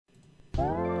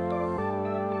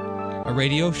a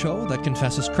radio show that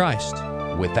confesses Christ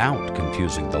without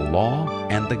confusing the law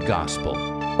and the gospel.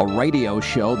 A radio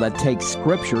show that takes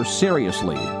Scripture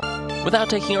seriously without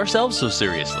taking ourselves so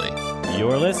seriously.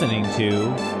 You're listening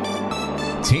to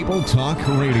Table Talk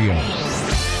Radio.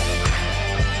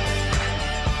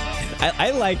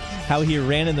 I like how he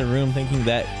ran in the room thinking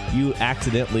that you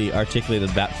accidentally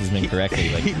articulated baptism incorrectly.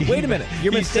 Like, wait a minute,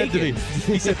 you're mistaken.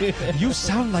 He said, you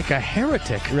sound like a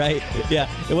heretic. Right, yeah.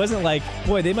 It wasn't like,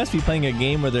 boy, they must be playing a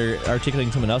game where they're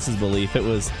articulating someone else's belief. It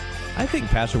was, I think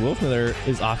Pastor Wolfmiller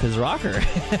is off his rocker.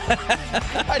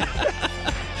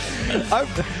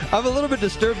 I'm a little bit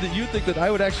disturbed that you think that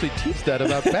I would actually teach that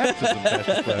about baptism,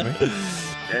 Pastor Fleming.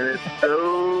 And it's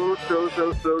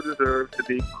so deserved to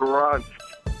be crunched.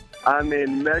 I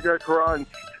mean, mega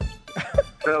crunched.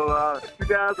 So, if you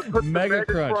guys would put mega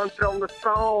the mega crunch on the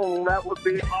song, that would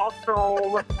be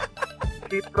awesome.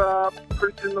 Keep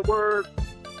preaching the word,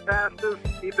 pastors.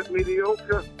 Keep it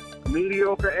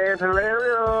mediocre and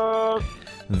hilarious.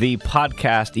 The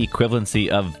podcast equivalency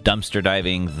of dumpster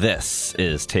diving. This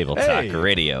is Table Talk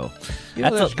Radio. You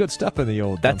know, there's good stuff in the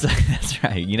old That's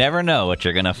right. You never know what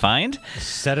you're going to find.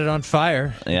 Set it on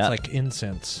fire. Yeah. It's like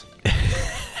incense.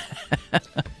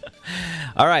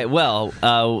 All right, well,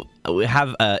 we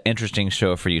have an interesting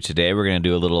show for you today. We're going to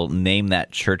do a little Name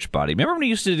That Church Body. Remember when we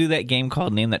used to do that game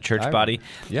called Name That Church Body?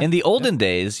 Yeah, in the olden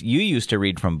days, you used to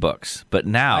read from books, but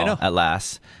now, at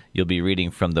last, you'll be reading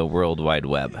from the World Wide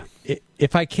Web.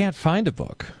 If I can't find a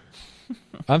book,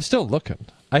 I'm still looking.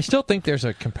 I still think there's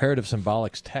a comparative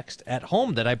symbolics text at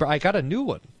home that I got a new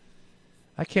one.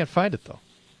 I can't find it, though.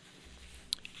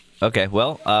 Okay,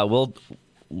 well,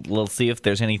 we'll see if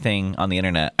there's anything on the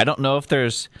internet. I don't know if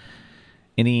there's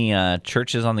any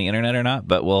churches on the internet or not,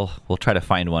 but we'll try to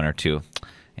find one or two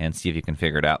and see if you can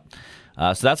figure it out.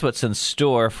 So that's what's in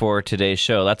store for today's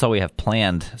show. That's all we have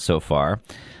planned so far.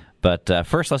 But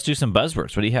first, let's do some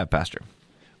buzzwords. What do you have, Pastor?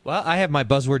 Well, I have my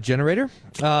buzzword generator.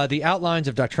 The outlines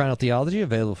of doctrinal theology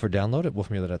available for download at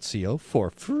wolfmuller.co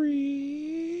for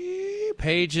free.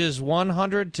 Pages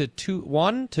 100 to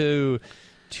 282.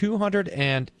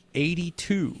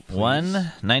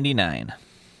 199.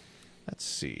 Let's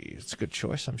see. It's a good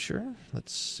choice, I'm sure.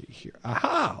 Let's see here.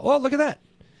 Aha! Oh, look at that.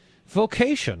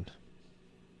 Vocation.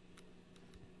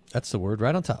 That's the word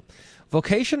right on top.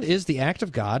 Vocation is the act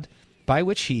of God by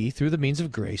which he, through the means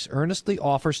of grace, earnestly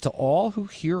offers to all who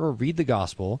hear or read the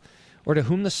gospel, or to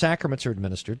whom the sacraments are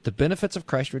administered, the benefits of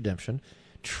Christ's redemption,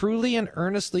 truly and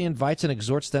earnestly invites and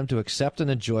exhorts them to accept and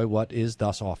enjoy what is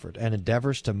thus offered, and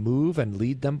endeavors to move and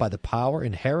lead them by the power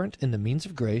inherent in the means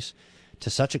of grace to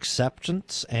such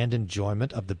acceptance and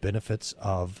enjoyment of the benefits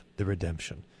of the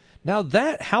redemption. Now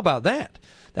how about that?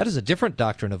 That is a different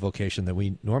doctrine of vocation than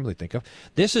we normally think of.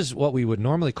 This is what we would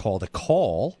normally call the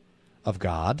call of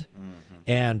God.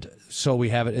 And so we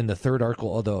have it in the third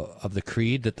article of the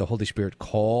Creed that the Holy Spirit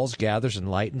calls, gathers,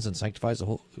 enlightens, and sanctifies the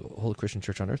whole Christian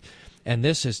church on earth. And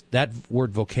that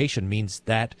word vocation means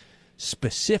that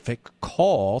specific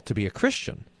call to be a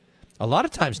Christian. A lot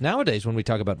of times nowadays when we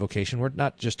talk about vocation, we're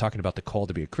not just talking about the call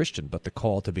to be a Christian, but the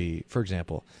call to be, for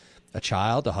example, a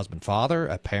child, a husband, father,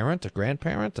 a parent, a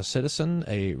grandparent, a citizen,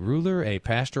 a ruler, a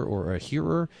pastor, or a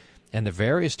hearer, and the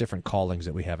various different callings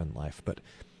that we have in life. But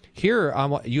here,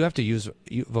 you have to use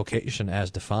vocation as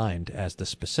defined as the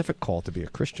specific call to be a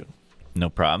Christian. No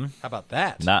problem. How about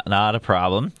that? Not a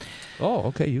problem. Oh,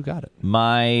 okay, you got it.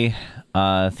 My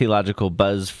theological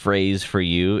buzz phrase for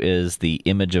you is the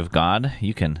image of God.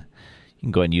 You can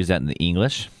go ahead and use that in the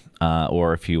English,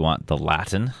 or if you want the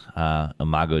Latin,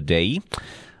 imago Dei.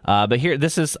 But here,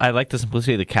 I like the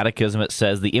simplicity of the Catechism. It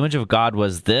says, the image of God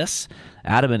was this: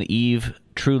 Adam and Eve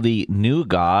truly knew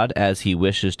God as he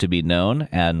wishes to be known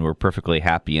and were perfectly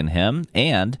happy in him,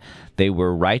 and they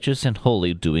were righteous and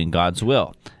holy, doing God's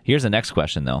will. Here's the next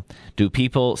question, though. Do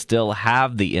people still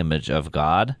have the image of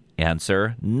God?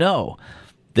 Answer, no.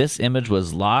 This image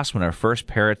was lost when our first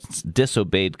parents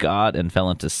disobeyed God and fell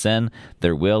into sin.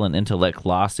 Their will and intellect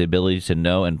lost the ability to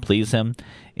know and please him.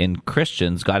 In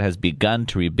Christians, God has begun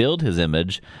to rebuild his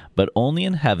image, but only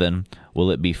in heaven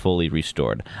will it be fully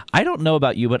restored. I don't know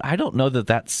about you, but I don't know that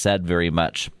that's said very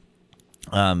much,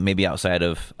 maybe outside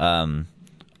of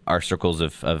our circles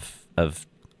of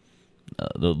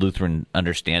the Lutheran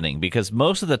understanding, because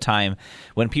most of the time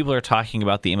when people are talking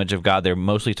about the image of God, they're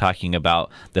mostly talking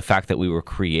about the fact that we were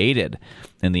created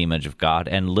in the image of God,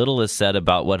 and little is said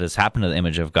about what has happened to the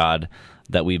image of God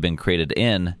that we've been created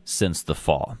in since the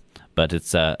fall. But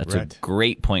it's a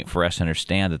great point for us to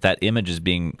understand that image is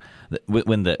being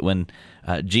when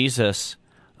Jesus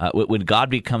when God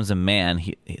becomes a man,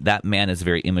 that man is the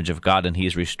very image of God, and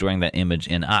He's restoring that image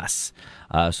in us.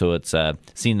 So it's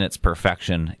seen in its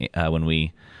perfection when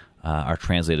we are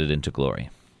translated into glory.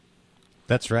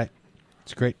 That's right.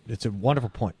 It's great. It's a wonderful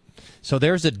point. So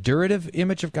there's a durative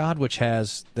image of God, which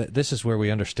has, this is where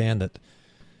we understand that,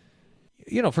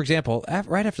 for example,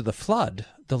 right after the flood,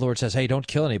 the Lord says, hey, don't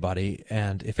kill anybody,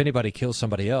 and if anybody kills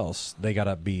somebody else, they got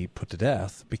to be put to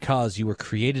death because you were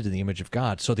created in the image of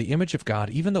God. So the image of God,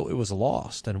 even though it was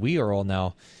lost, and we are all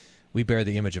now, we bear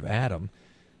the image of Adam,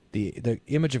 the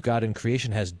image of God in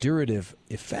creation has durative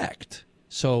effect.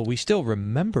 So we still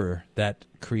remember that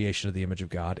creation of the image of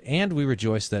God, and we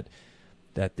rejoice that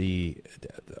the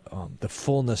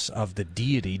fullness of the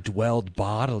deity dwelled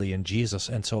bodily in Jesus,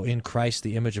 and so in Christ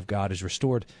the image of God is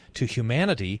restored to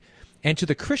humanity and to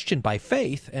the Christian by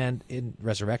faith, and in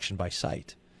resurrection by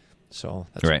sight. So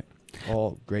that's right.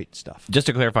 All great stuff. Just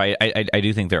to clarify, I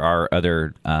do think there are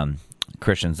other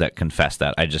Christians that confess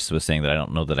that. I just was saying that I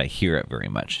don't know that I hear it very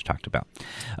much talked about.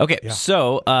 Okay,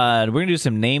 So we're going to do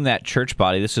some Name That Church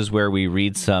Body. This is where we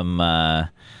read some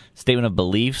statement of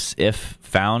beliefs, if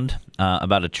found,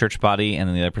 about a church body, and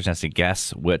then the other person has to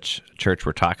guess which church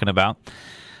we're talking about.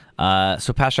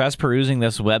 So, Pastor, I was perusing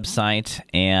this website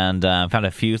and found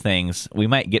a few things. We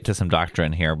might get to some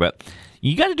doctrine here, but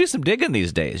you got to do some digging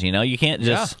these days. You can't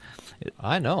just... Yeah,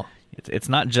 I know. It's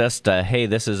not just, hey,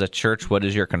 this is a church, what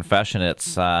is your confession?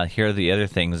 It's, here are the other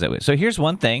things that we... So here's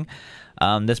one thing.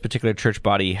 This particular church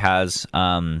body has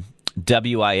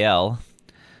WIL,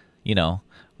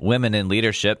 Women in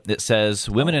Leadership. It says,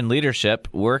 Women in Leadership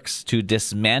works to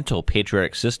dismantle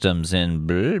patriarch systems in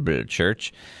blah, blah,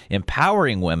 church,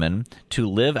 empowering women to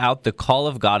live out the call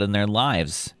of God in their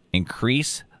lives,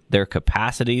 increase their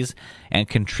capacities, and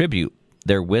contribute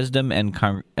their wisdom in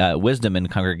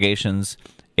congregations,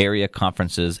 area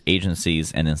conferences,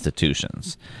 agencies, and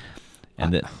institutions.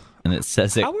 And it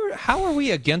says it. How are we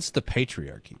against the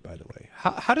patriarchy, by the way?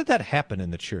 How did that happen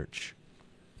in the church?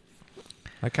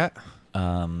 How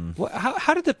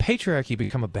did the patriarchy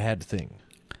become a bad thing?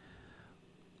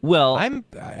 Well,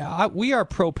 we are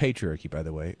pro-patriarchy, by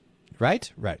the way. Right?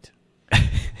 Right.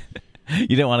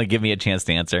 You don't want to give me a chance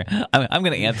to answer. I'm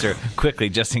going to answer quickly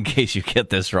just in case you get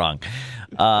this wrong.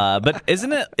 But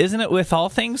isn't it with all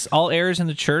things, all errors in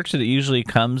the church, that it usually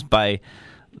comes by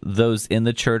those in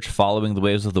the church following the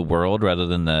ways of the world rather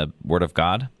than the Word of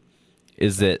God?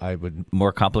 Is it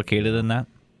more complicated than that?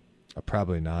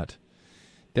 Probably not.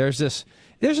 There's this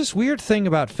weird thing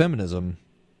about feminism,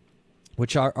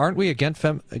 which aren't we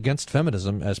against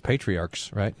feminism as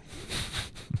patriarchs, right?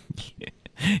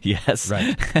 Yes.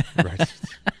 Right.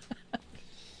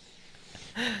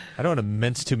 I don't want to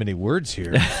mince too many words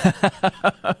here. But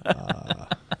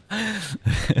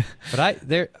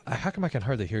how come I can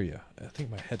hardly hear you? I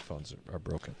think my headphones are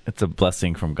broken. It's a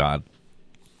blessing from God.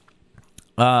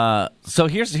 So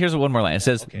here's one more line. It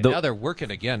says, okay, now they're working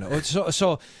again.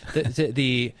 So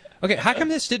the okay, how come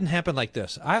this didn't happen like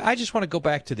this? I just want to go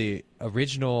back to the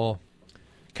original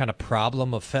kind of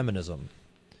problem of feminism,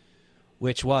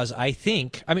 which was,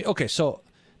 so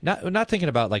not thinking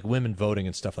about like women voting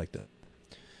and stuff like that,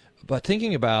 but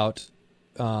thinking about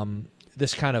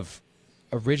this kind of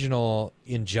original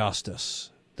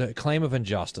injustice, the claim of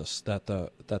injustice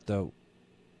that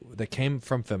came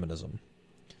from feminism.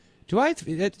 Do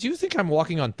you think I'm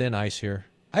walking on thin ice here?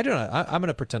 I don't know. I'm going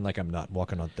to pretend like I'm not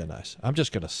walking on thin ice. I'm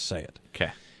just going to say it.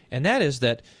 Okay. And that is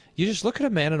that you just look at a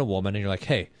man and a woman and you're like,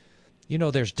 hey,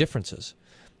 there's differences.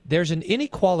 There's an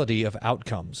inequality of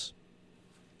outcomes.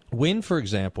 When, for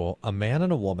example, a man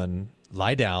and a woman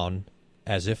lie down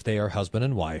as if they are husband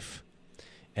and wife,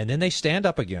 and then they stand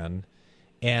up again,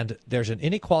 and there's an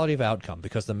inequality of outcome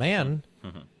because the man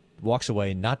walks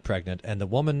away not pregnant and the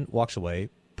woman walks away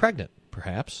pregnant,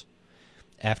 perhaps,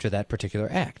 after that particular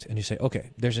act. And you say,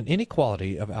 okay, there's an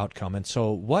inequality of outcome, and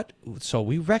so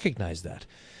we recognize that.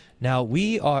 Now,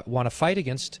 we want to fight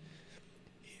against,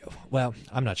 well,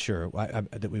 I'm not sure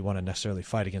that we want to necessarily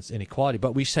fight against inequality,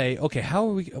 but we say, okay,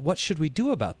 what should we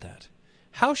do about that?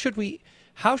 How should we,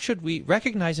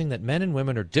 recognizing that men and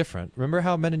women are different? Remember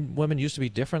how men and women used to be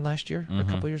different last year, or a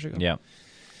couple years ago? Yeah.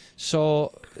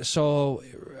 So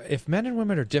if men and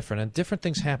women are different and different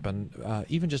things happen,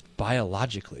 even just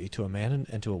biologically to a man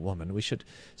and to a woman, we should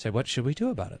say, what should we do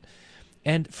about it?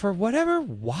 And for whatever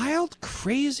wild,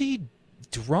 crazy,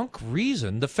 drunk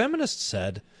reason, the feminists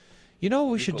said, what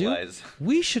we should do?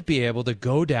 We should be able to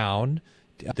go down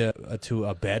to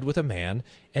a bed with a man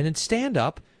and then stand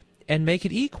up and make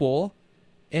it equal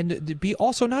and be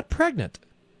also not pregnant.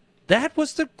 That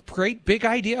was the great big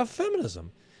idea of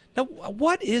feminism. Now,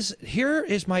 here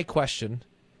is my question,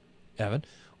 Evan.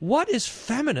 What is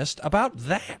feminist about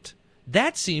that?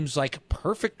 That seems like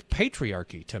perfect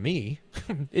patriarchy to me.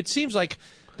 It seems like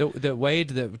the way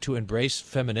to embrace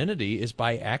femininity is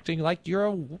by acting like you're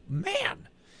a man.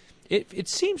 It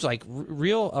seems like a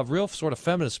real sort of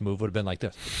feminist move would have been like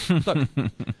this. Look,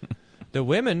 the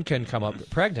women can come up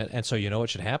pregnant, and so you know what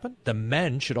should happen? The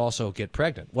men should also get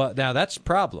pregnant. Well, now that's a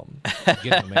problem,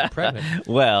 getting a man pregnant.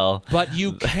 Well, But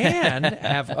you can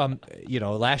have,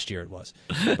 last year it was,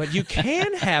 but you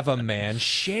can have a man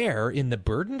share in the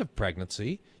burden of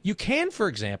pregnancy. You can, for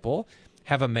example,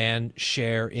 have a man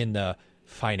share in the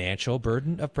financial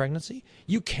burden of pregnancy.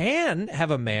 You can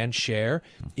have a man share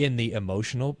in the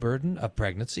emotional burden of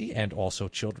pregnancy and also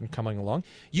children coming along.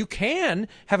 You can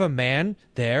have a man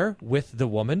there with the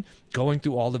woman going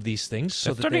through all of these things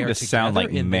so That's that they are starting to sound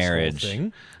together like in marriage. this whole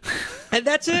thing. And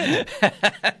that's it.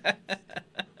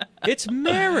 It's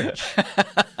marriage.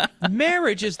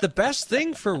 Marriage is the best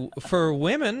thing for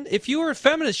women. If you were a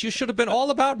feminist, you should have been all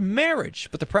about marriage.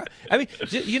 But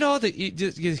you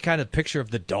kind of picture of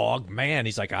the dog man.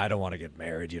 He's like, I don't want to get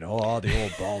married. The old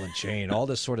ball and chain, all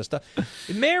this sort of stuff.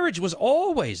 Marriage was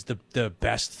always the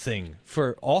best thing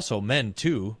for also men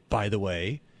too, by the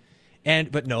way.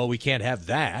 But no, we can't have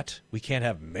that. We can't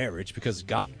have marriage because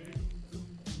God.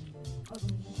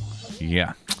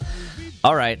 yeah.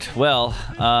 All right. Well,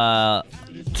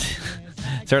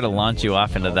 sort of launch you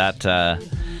off into that.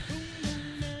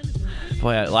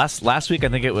 Last week I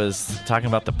think it was talking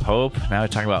about the Pope. Now we're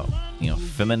talking about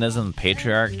feminism,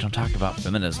 patriarch. Don't talk about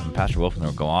feminism. Pastor Wolfman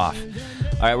will go off.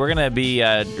 All right, we're going to be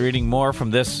reading more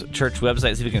from this church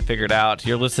website. See if we can figure it out.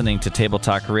 You're listening to Table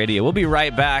Talk Radio. We'll be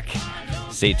right back.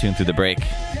 Stay tuned through the break.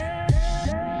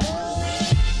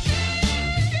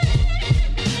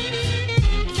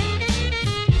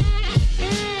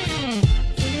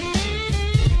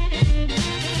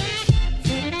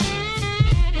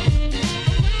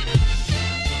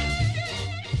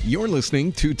 You're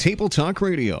listening to Table Talk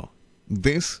Radio.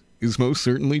 This is most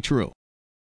certainly true.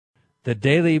 The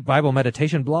daily Bible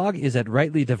meditation blog is at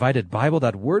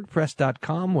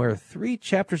rightlydividedbible.wordpress.com, where 3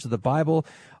 chapters of the Bible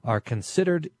are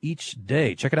considered each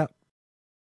day. Check it out.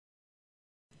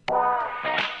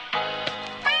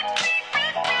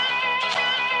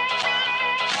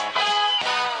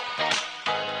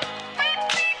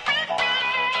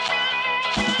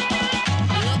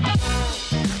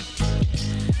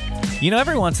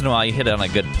 Every once in a while you hit on a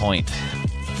good point.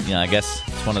 I guess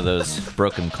it's one of those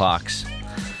broken clocks.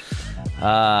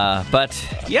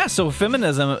 But yeah, so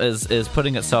feminism is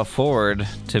putting itself forward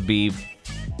to be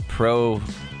pro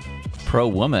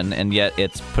woman, and yet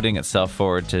it's putting itself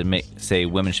forward to say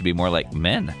women should be more like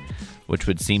men, which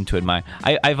would seem to admire.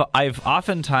 I've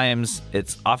oftentimes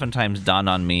dawned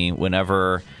on me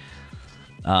whenever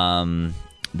the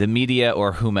media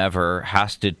or whomever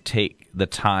has to take the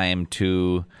time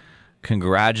to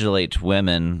congratulate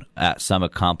women at some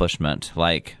accomplishment,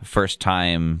 like first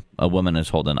time a woman is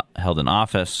held in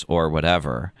office or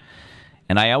whatever.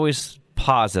 And I always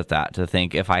pause at that to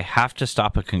think, if I have to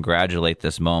stop and congratulate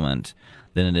this moment,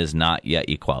 then it is not yet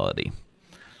equality.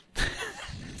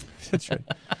 That's right.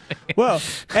 Well,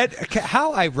 and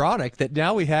how ironic that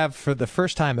now we have, for the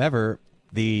first time ever,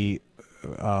 the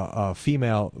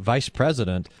female vice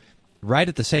president right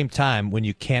at the same time when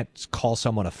you can't call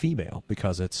someone a female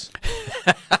because it's,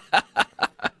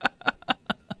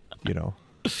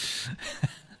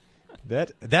 now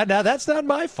that's not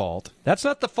my fault. That's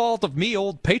not the fault of me,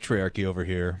 old patriarchy over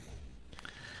here.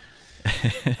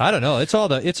 I don't know. It's all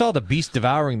the beast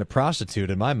devouring the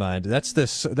prostitute in my mind. That's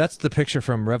the picture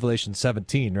from Revelation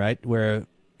 17, right? Where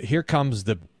here comes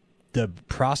the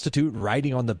prostitute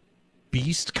riding on the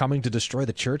beast coming to destroy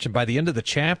the church, and by the end of the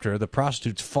chapter, the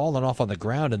prostitute's fallen off on the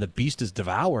ground, and the beast is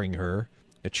devouring her.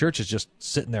 The church is just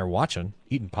sitting there watching,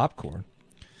 eating popcorn.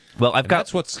 Well,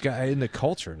 that's what's in the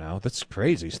culture now. That's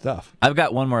crazy stuff. I've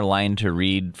got one more line to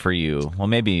read for you. Well,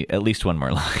 maybe at least one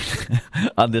more line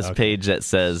on this page that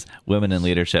says Women in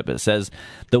Leadership. It says,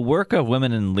 the work of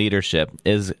women in leadership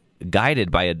is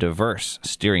guided by a diverse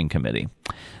steering committee.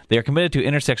 They are committed to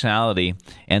intersectionality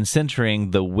and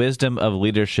centering the wisdom of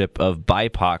leadership of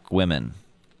BIPOC women.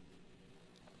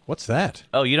 What's that?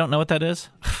 Oh, you don't know what that is?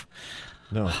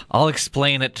 No. I'll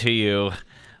explain it to you.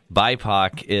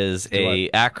 BIPOC is a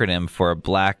acronym for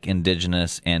Black,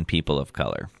 Indigenous, and People of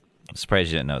Color. I'm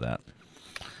surprised you didn't know that.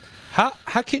 How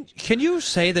can you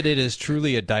say that it is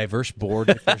truly a diverse board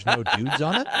if there's no dudes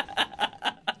on it?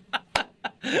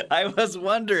 I was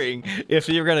wondering if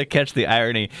you were going to catch the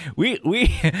irony. We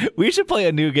should play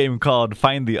a new game called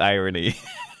Find the Irony.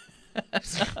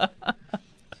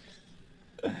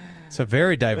 It's a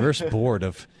very diverse board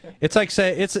of. It's like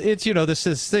say it's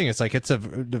this thing. It's like it's a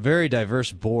very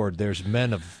diverse board. There's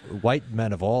white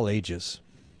men of all ages.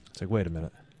 It's like, wait a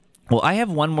minute. Well, I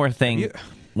have one more thing.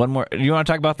 One more. You want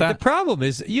to talk about that? The problem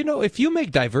is, if you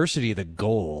make diversity the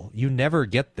goal, you never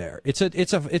get there. It's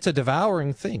a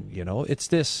devouring thing. It's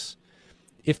this.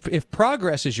 If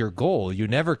progress is your goal, you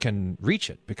never can reach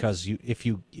it because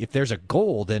if there's a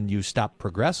goal, then you stop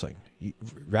progressing,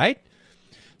 right?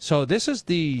 So this is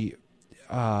the.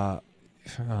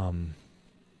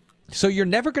 So you're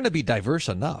never going to be diverse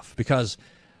enough because,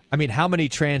 I mean, how many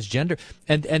transgender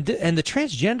and the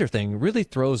transgender thing really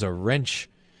throws a wrench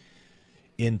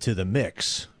into the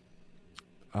mix.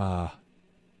 Sorry,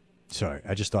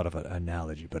 I just thought of an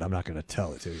analogy, but I'm not going to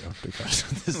tell it to you because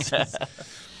this is,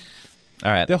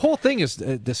 all right. The whole thing is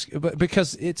this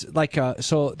because it's like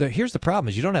here's the problem: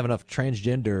 is you don't have enough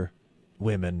transgender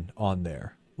women on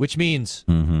there, which means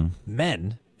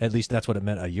men. At least that's what it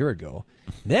meant a year ago.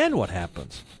 Then what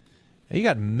happens? You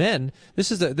got men.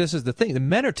 This is the thing. The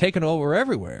men are taking over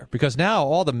everywhere because now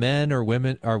all the men or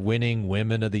women are winning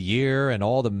Women of the Year, and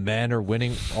all the men are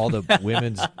winning all the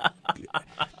women's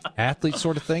athletes,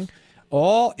 sort of thing,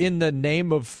 all in the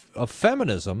name of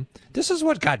feminism. This is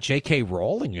what got J.K.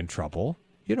 Rowling in trouble.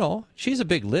 She's a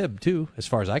big lib too, as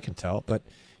far as I can tell, but.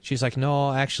 She's like,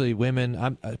 no, actually,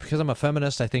 women. Because I'm a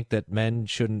feminist. I think that men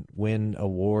shouldn't win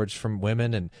awards from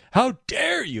women. And how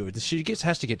dare you? She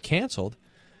has to get canceled.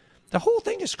 The whole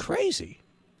thing is crazy.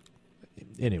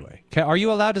 Anyway, are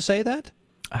you allowed to say that?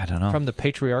 I don't know. From the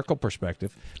patriarchal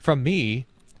perspective, from me,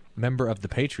 member of the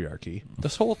patriarchy,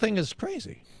 this whole thing is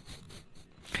crazy.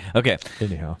 Okay.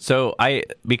 Anyhow, so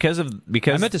because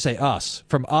I meant to say us,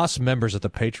 from us members of the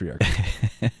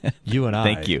patriarchy. You and I.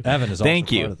 Thank you. Evan is also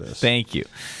part of this. Thank you.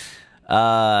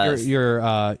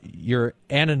 Your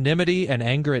anonymity and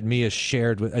anger at me is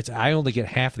shared with. I only get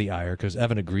half the ire because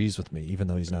Evan agrees with me, even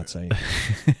though he's not saying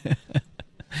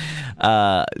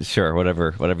it. Sure,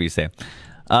 whatever you say.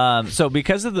 So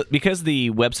because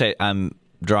the website I'm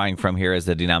drawing from here is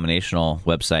the denominational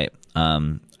website.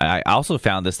 I also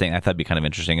found this thing I thought would be kind of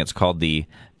interesting. It's called the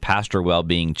Pastor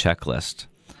Wellbeing Checklist.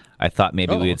 I thought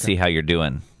maybe we would see how you're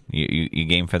doing. You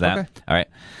game for that? Okay. All right.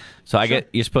 So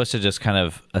you're supposed to just kind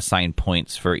of assign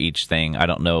points for each thing. I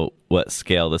don't know what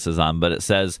scale this is on, but it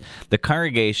says the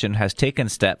congregation has taken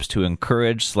steps to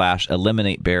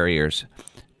encourage/eliminate barriers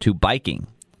to biking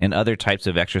and other types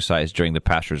of exercise during the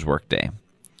pastor's workday.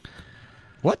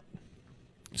 What?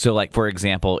 So, like, for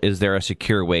example, is there a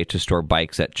secure way to store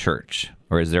bikes at church?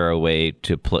 Or is there a way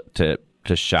to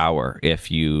shower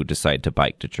if you decide to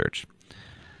bike to church?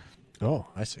 Oh,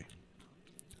 I see.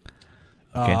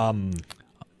 Okay.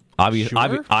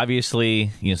 Sure.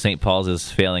 Obviously, St. Paul's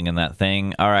is failing in that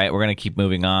thing. All right, we're going to keep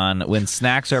moving on. When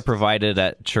snacks are provided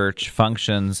at church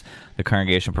functions, the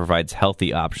congregation provides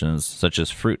healthy options such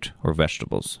as fruit or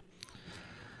vegetables.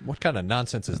 What kind of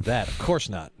nonsense is that? Of course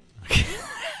not.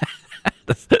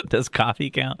 Does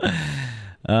coffee count?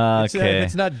 Okay.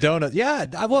 It's not donut.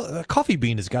 Yeah, well, a coffee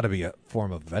bean has got to be a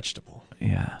form of vegetable.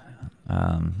 Yeah.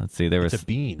 Let's see. It's a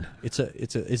bean. Is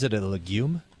it a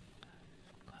legume?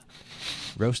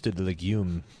 Roasted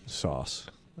legume sauce.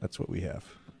 That's what we have.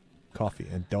 Coffee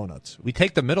and donuts. We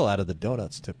take the middle out of the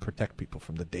donuts to protect people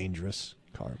from the dangerous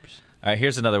carbs. All right,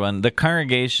 here's another one. The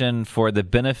congregation, for the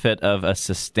benefit of a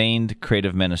sustained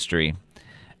creative ministry,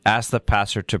 asks the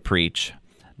pastor to preach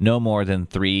no more than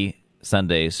 3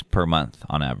 Sundays per month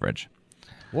on average.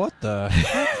 What the?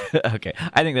 Okay,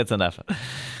 I think that's enough.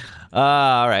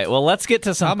 All right, well, let's get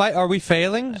to some. Are we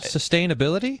failing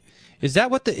sustainability? Is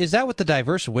that what the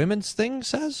diverse women's thing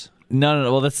says?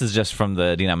 No. Well, this is just from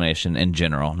the denomination in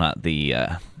general, not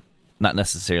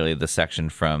necessarily the section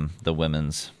from the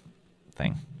women's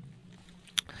thing.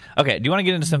 Okay, do you want to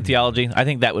get into some theology? I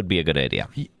think that would be a good idea.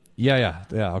 Yeah,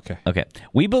 okay. Okay.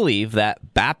 We believe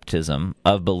that baptism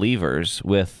of believers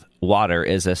with water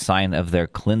is a sign of their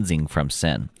cleansing from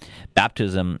sin.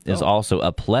 Baptism is also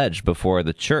a pledge before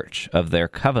the church of their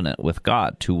covenant with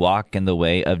God to walk in the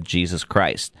way of Jesus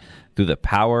Christ through the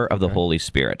power of the Holy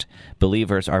Spirit.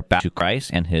 Believers are baptized to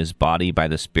Christ and his body by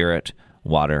the Spirit,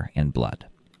 water, and blood.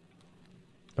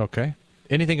 Okay.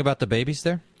 Anything about the babies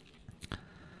there?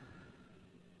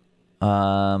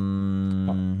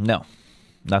 No.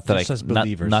 Not that says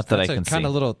believers. Not that That's I can see. Kind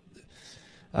of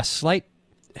a slight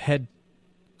hat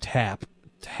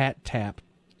tap.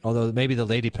 Although maybe the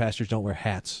lady pastors don't wear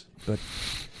hats, but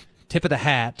tip of the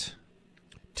hat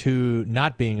to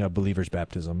not being a believer's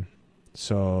baptism.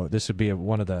 So this would be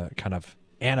one of the kind of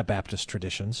Anabaptist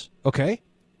traditions. Okay,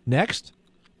 next.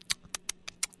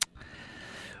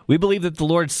 We believe that the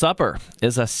Lord's Supper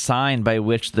is a sign by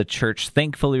which the church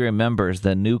thankfully remembers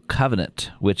the new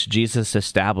covenant which Jesus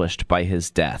established by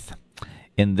his death.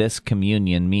 In this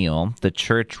communion meal, the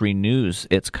church renews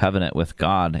its covenant with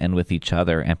God and with each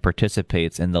other and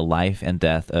participates in the life and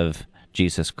death of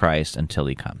Jesus Christ until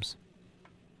he comes.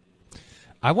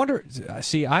 I wonder,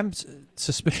 see, I'm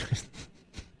suspicious.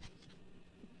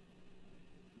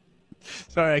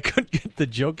 Sorry, I couldn't get the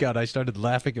joke out. I started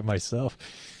laughing at myself.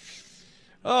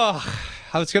 Oh,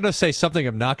 I was going to say something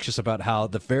obnoxious about how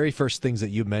the very first things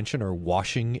that you mention are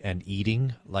washing and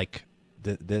eating, like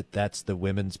that's the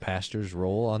women's pastor's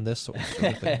role on this sort of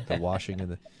thing, the washing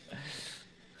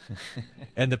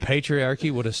and the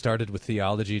patriarchy would have started with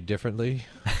theology differently.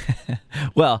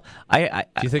 Well, do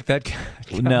you think that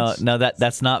counts? No,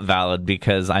 that's not valid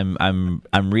because I'm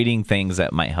reading things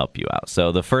that might help you out.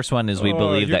 So the first one is we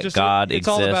believe that God it's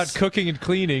exists. It's all about cooking and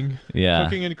cleaning. Yeah,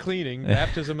 cooking and cleaning,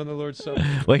 baptism in the Lord's Supper.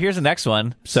 Well, here's the next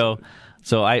one. So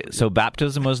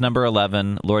baptism was number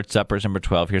 11, Lord's Supper is number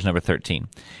 12. Here's number 13.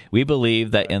 We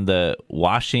believe that in the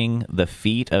washing the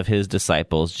feet of his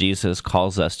disciples, Jesus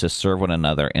calls us to serve one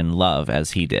another in love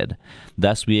as he did.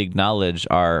 Thus we acknowledge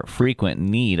our frequent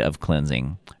need of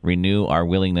cleansing, renew our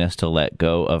willingness to let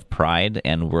go of pride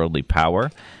and worldly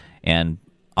power, and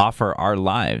offer our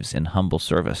lives in humble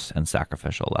service and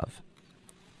sacrificial love.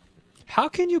 How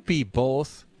can you be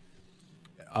both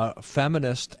a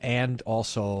feminist and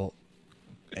also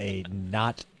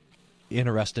not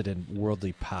interested in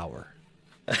worldly power?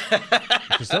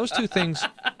 Because those two things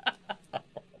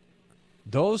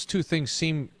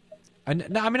seem, and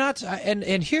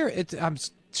here I'm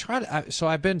trying to. So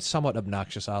I've been somewhat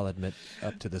obnoxious, I'll admit,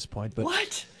 up to this point. But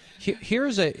what?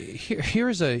 Here's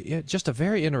just a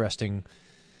very interesting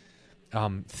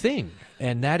thing,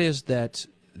 and that is that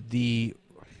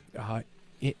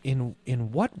in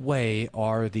what way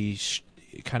are these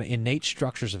kind of innate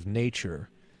structures of nature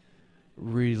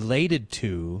related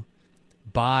to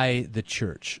by the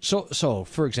church? So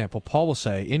for example, Paul will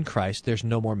say, in Christ, there's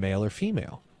no more male or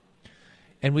female.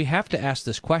 And we have to ask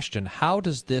this question, how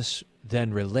does this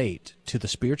then relate to the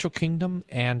spiritual kingdom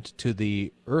and to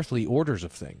the earthly orders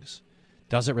of things?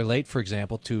 Does it relate, for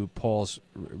example, to Paul's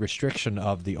restriction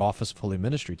of the office of holy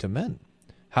ministry to men?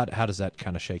 How does that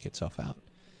kind of shake itself out?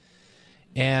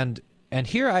 And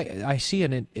here I see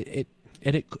it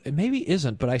maybe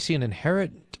isn't, but I see an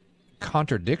inherent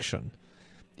contradiction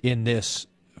in this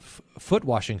foot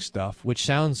washing stuff, which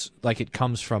sounds like it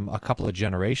comes from a couple of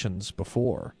generations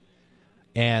before,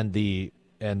 and the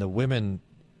women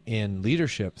in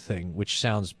leadership thing, which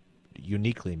sounds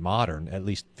uniquely modern, at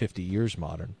least 50 years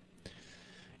modern,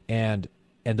 and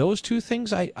those two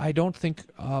things I don't think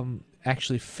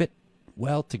actually fit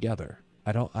well together.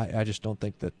 I just don't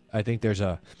think that. I think there's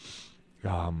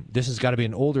this has got to be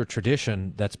an older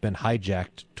tradition that's been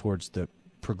hijacked towards the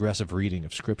progressive reading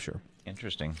of Scripture.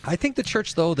 Interesting. I think the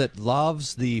church, though, that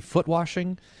loves the foot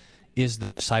washing is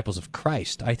the disciples of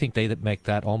Christ. I think they that make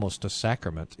that almost a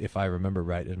sacrament, if I remember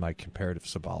right in my comparative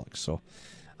symbolics. So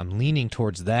I'm leaning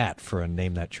towards that for a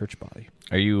name that church body.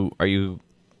 Are you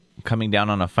coming down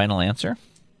on a final answer?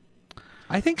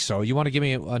 I think so. You want to give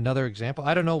me another example?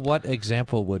 I don't know what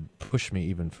example would push me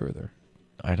even further.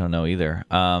 I don't know either.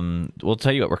 We'll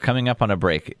tell you what, we're coming up on a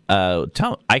break.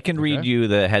 I can read you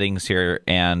the headings here,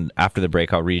 and after the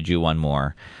break, I'll read you one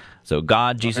more. So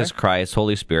God, Jesus Christ,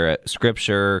 Holy Spirit,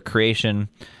 Scripture, creation,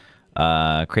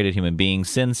 created human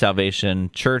beings, sin, salvation,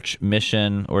 church,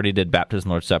 mission, already did baptism,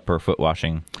 Lord's Supper, foot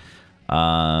washing,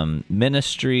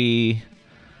 ministry,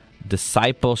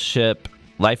 discipleship,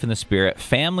 life in the Spirit,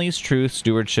 families, truth,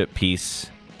 stewardship,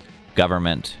 peace,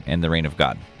 government, and the reign of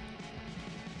God.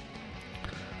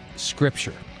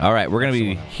 Scripture. All right, we're going to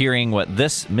be hearing what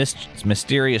this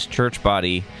mysterious church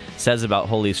body says about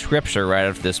Holy Scripture right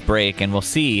after this break, and we'll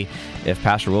see if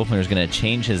Pastor Wolfmuller is going to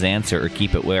change his answer or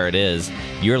keep it where it is.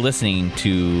 You're listening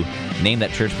to Name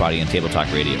That Church Body on Table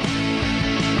Talk Radio.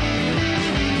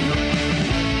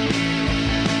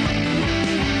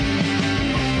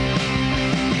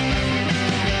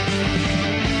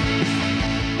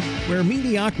 Where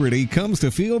mediocrity comes to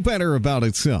feel better about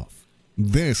itself.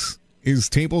 This is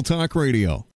Table Talk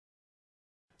Radio.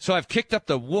 So I've kicked up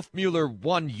the Wolfmuller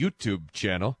 1 YouTube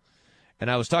channel,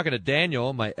 and I was talking to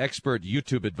Daniel, my expert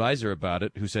YouTube advisor, about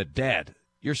it, who said, Dad,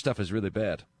 your stuff is really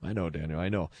bad. I know, Daniel, I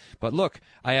know. But look,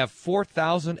 I have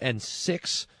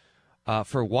 4,006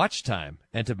 for watch time,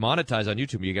 and to monetize on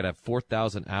YouTube, you got to have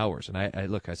 4,000 hours. And I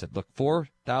said,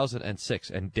 4,006.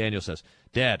 And Daniel says,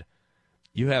 Dad,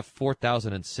 you have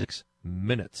 4,006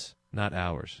 minutes, not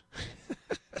hours.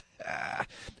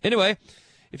 Anyway,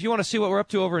 If you want to see what we're up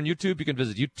to over on YouTube, you can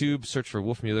visit YouTube, search for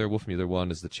Wolfmueller.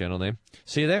 Wolfmueller1 is the channel name.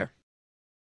 See you there.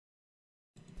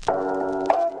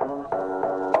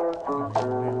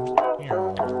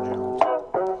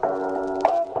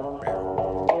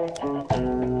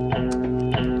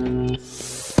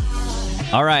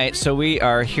 All right, so we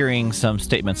are hearing some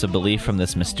statements of belief from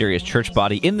this mysterious church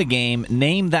body in the game.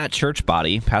 Name that church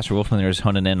body. Pastor Wolfmueller is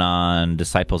honing in on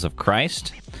Disciples of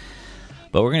Christ.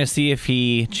 But we're going to see if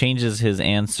he changes his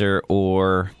answer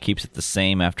or keeps it the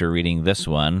same after reading this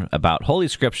one. About Holy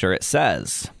Scripture, it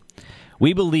says,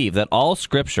 "We believe that all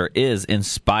Scripture is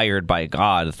inspired by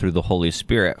God through the Holy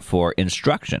Spirit for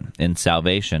instruction in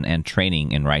salvation and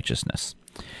training in righteousness.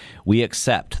 We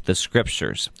accept the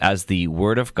Scriptures as the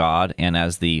Word of God and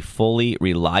as the fully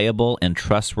reliable and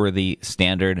trustworthy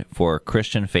standard for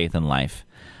Christian faith and life.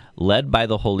 Led by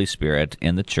the Holy Spirit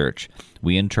in the Church,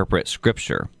 we interpret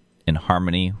Scripture in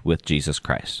harmony with Jesus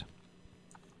Christ."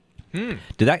 Did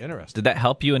that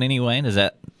help you in any way? Does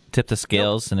that tip the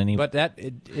scales in any way? But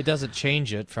it doesn't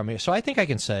change it from here. So I think I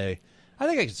can say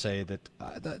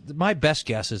that my best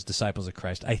guess is Disciples of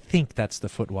Christ. I think that's the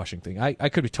foot washing thing. I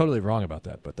could be totally wrong about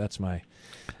that, but that's my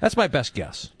best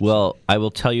guess. Well, I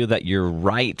will tell you that you're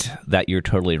right, that you're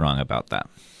totally wrong about that.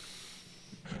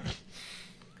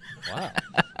 Wow.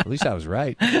 At least I was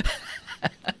right.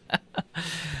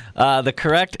 The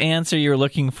correct answer you're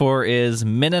looking for is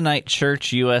Mennonite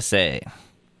Church USA.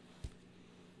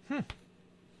 You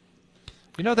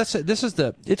know,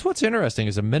 it's what's interesting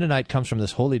is a Mennonite comes from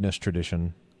this holiness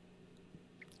tradition,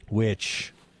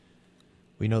 which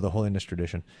we know the holiness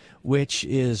tradition, which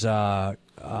is so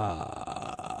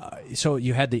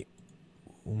you had the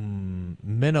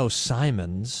Menno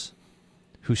Simons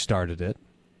who started it.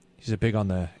 He's big on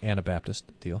the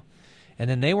Anabaptist deal. And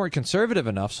then they weren't conservative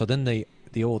enough, so then the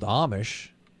old Amish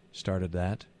started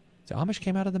that. The Amish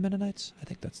came out of the Mennonites? I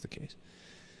think that's the case.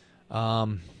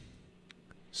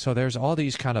 So there's all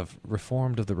these kind of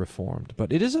reformed of the reformed.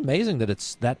 But it is amazing that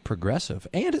it's that progressive.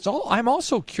 And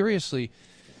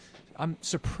I'm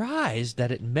surprised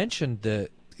that it mentioned the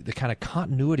kind of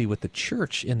continuity with the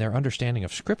church in their understanding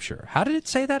of Scripture. How did it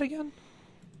say that again?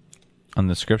 On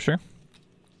the Scripture?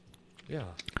 Yeah.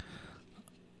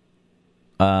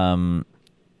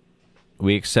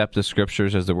 We accept the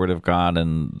Scriptures as the Word of God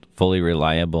and fully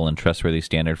reliable and trustworthy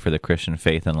standard for the Christian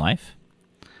faith and life,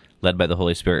 led by the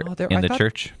Holy Spirit in the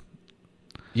church.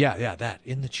 Yeah, that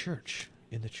in the church.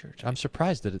 I'm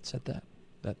surprised that it said that.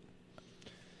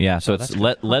 Yeah, so it's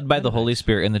led by the Holy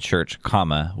Spirit in the church,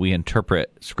 comma, we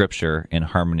interpret Scripture in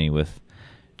harmony with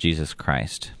Jesus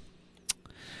Christ.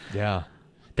 Yeah.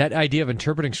 That idea of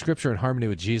interpreting Scripture in harmony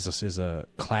with Jesus is a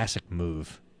classic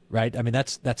move, right? I mean,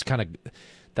 that's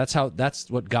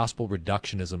what gospel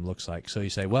reductionism looks like. So you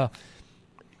say, well,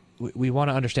 we want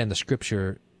to understand the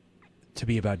Scripture to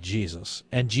be about Jesus.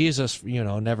 And Jesus,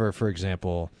 never, for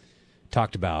example,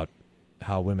 talked about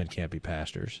how women can't be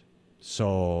pastors.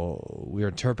 So we're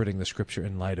interpreting the Scripture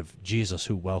in light of Jesus,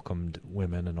 who welcomed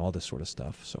women and all this sort of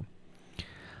stuff. So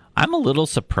I'm a little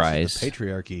surprised. The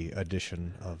patriarchy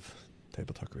edition of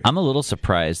Table Talk Radio. I'm a little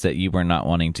surprised that you were not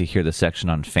wanting to hear the section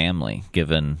on family,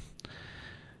 given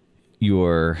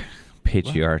your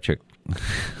patriarchic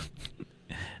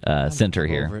center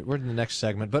here. We're in the next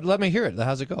segment, but let me hear it.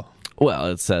 How's it go? Well,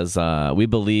 it says, we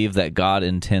believe that God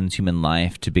intends human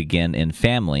life to begin in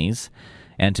families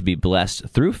and to be blessed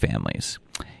through families.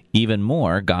 Even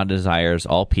more, God desires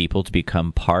all people to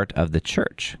become part of the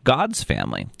church, God's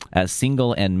family. As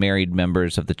single and married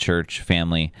members of the church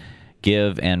family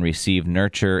give and receive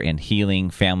nurture and healing,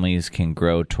 families can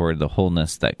grow toward the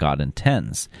wholeness that God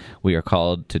intends. We are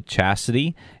called to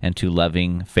chastity and to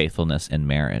loving faithfulness in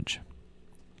marriage.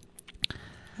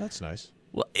 That's nice.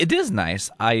 Well, it is nice.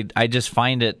 I just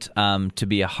find it to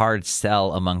be a hard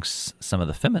sell amongst some of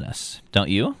the feminists. Don't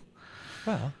you?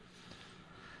 Well,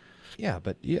 yeah,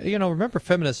 but remember,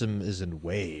 feminism is in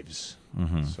waves.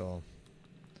 Mm-hmm. So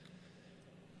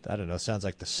I don't know. Sounds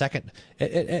like the second,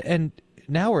 and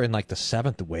now we're in like the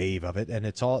seventh wave of it, and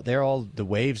the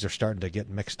waves are starting to get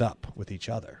mixed up with each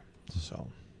other. So,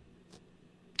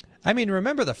 I mean,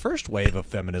 remember the first wave of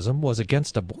feminism was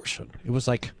against abortion. It was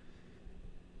like,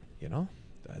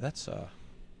 that's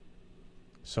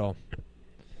so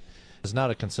it's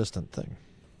not a consistent thing.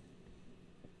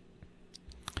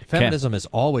 Feminism is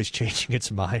always changing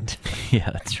its mind. Yeah,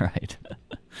 that's right.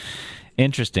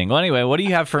 Interesting. Well, anyway, what do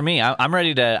you have for me? I'm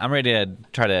ready to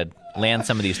try to land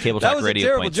some of these Table Talk Radio points. That was a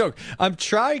terrible joke. I'm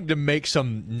trying to make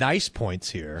some nice points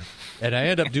here, and I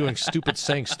end up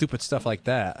saying stupid stuff like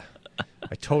that.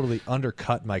 I totally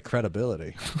undercut my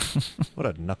credibility. What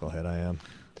a knucklehead I am.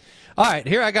 All right,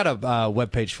 here I got a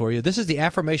webpage for you. This is the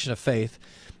Affirmation of Faith.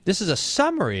 This is a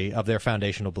summary of their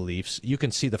foundational beliefs. You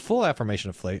can see the full Affirmation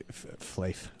of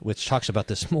Faith, which talks about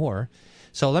this more.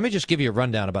 So let me just give you a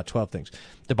rundown about 12 things.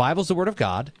 The Bible's the Word of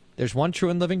God. There's one true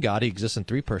and living God. He exists in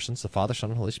three persons, the Father, Son,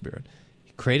 and Holy Spirit.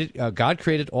 God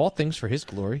created all things for his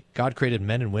glory. God created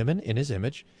men and women in his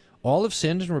image. All have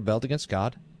sinned and rebelled against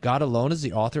God. God alone is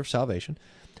the author of salvation.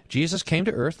 Jesus came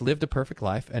to earth, lived a perfect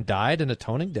life, and died an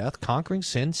atoning death, conquering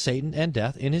sin, Satan, and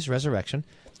death in his resurrection.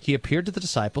 He appeared to the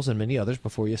disciples and many others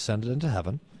before he ascended into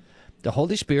heaven. The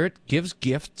Holy Spirit gives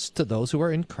gifts to those who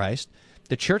are in Christ.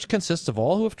 The church consists of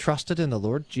all who have trusted in the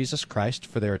Lord Jesus Christ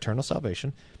for their eternal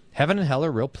salvation. Heaven and hell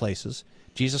are real places.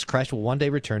 Jesus Christ will one day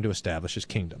return to establish his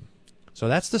kingdom. So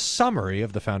that's the summary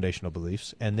of the foundational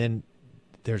beliefs, and then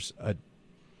there's a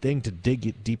thing to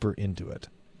dig deeper into it.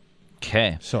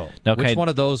 Okay. So, now, which one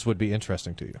of those would be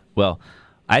interesting to you? Well,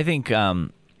 I think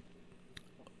one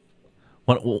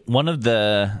of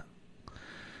the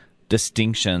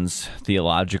distinctions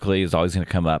theologically is always going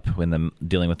to come up when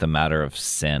dealing with the matter of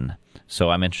sin.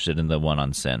 So I'm interested in the one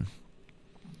on sin.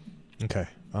 Okay.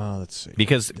 Let's see.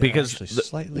 Because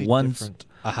slightly one's different.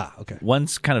 Aha. Okay.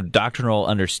 One's kind of doctrinal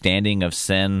understanding of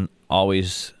sin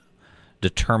always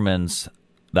determines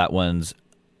that one's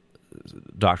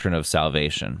doctrine of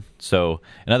salvation. So,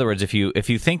 in other words, if you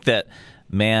think that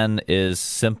man is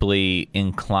simply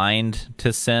inclined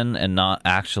to sin and not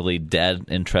actually dead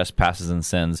in trespasses and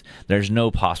sins, there's no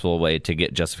possible way to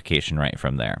get justification right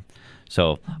from there.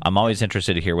 So, I'm always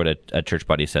interested to hear what a church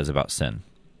body says about sin.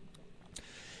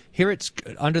 Here it's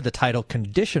under the title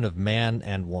Condition of Man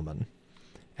and Woman.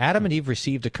 Adam and Eve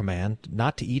received a command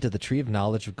not to eat of the tree of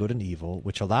knowledge of good and evil,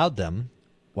 which allowed them,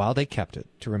 while they kept it,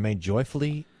 to remain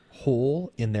joyfully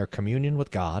whole in their communion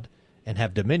with God and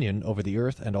have dominion over the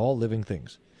earth and all living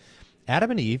things.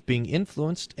 Adam and Eve, being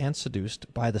influenced and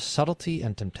seduced by the subtlety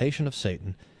and temptation of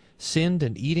Satan, sinned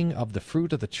in eating of the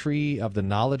fruit of the tree of the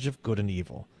knowledge of good and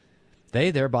evil. They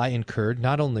thereby incurred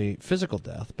not only physical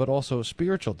death, but also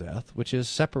spiritual death, which is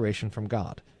separation from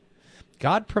God.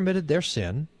 God permitted their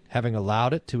sin, having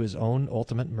allowed it to his own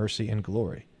ultimate mercy and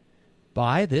glory.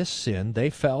 By this sin they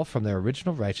fell from their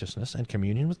original righteousness and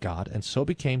communion with God, and so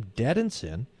became dead in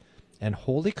sin, and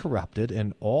wholly corrupted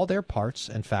in all their parts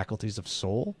and faculties of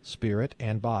soul, spirit,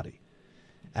 and body.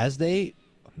 As they,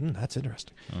 that's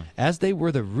interesting, as they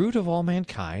were the root of all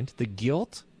mankind, the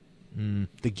guilt,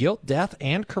 death,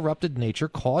 and corrupted nature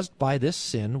caused by this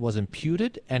sin was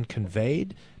imputed and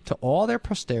conveyed to all their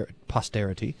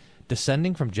posterity,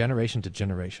 descending from generation to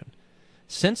generation.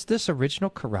 Since this original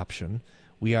corruption,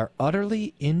 we are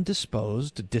utterly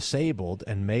indisposed, disabled,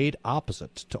 and made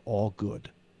opposite to all good.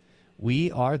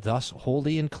 We are thus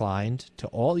wholly inclined to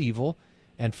all evil,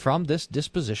 and from this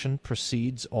disposition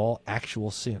proceeds all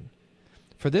actual sin.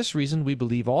 For this reason, we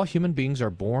believe all human beings are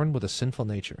born with a sinful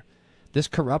nature. This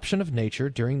corruption of nature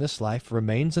during this life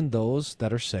remains in those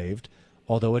that are saved,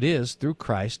 although it is, through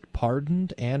Christ,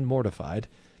 pardoned and mortified.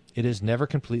 It is never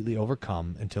completely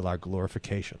overcome until our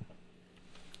glorification.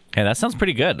 Okay, that sounds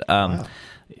pretty good. Wow.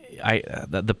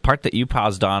 The part that you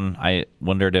paused on, I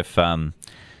wondered if, could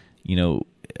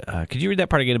you read that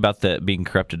part again about the being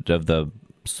corrupted of the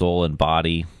soul and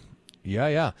body?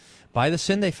 Yeah. By the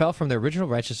sin they fell from their original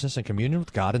righteousness and communion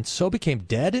with God, and so became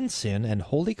dead in sin and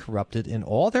wholly corrupted in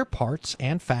all their parts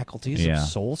and faculties of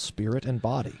soul, spirit, and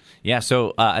body. Yeah,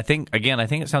 so I think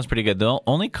it sounds pretty good. The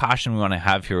only caution we want to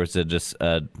have here was just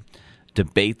a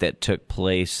debate that took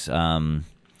place during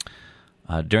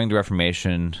the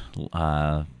Reformation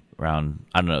around,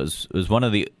 I don't know, it was one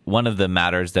of the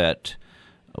matters that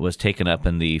was taken up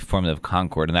in the Formula of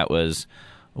Concord, and that was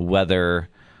whether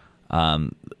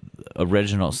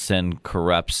original sin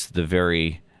corrupts the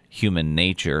very human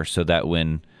nature, so that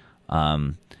when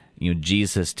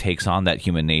Jesus takes on that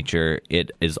human nature,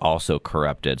 it is also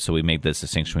corrupted. So we make this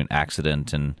distinction between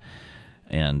accident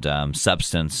and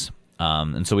substance,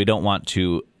 and so we don't want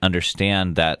to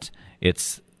understand that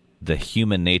it's the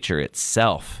human nature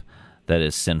itself that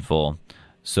is sinful,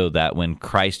 so that when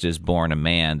Christ is born a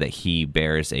man, that he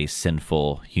bears a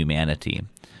sinful humanity.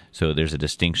 So there's a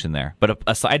distinction there. But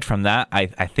aside from that, I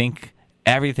think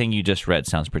everything you just read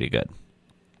sounds pretty good.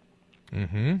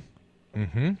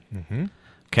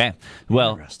 Okay.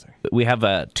 Well, we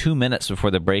have 2 minutes before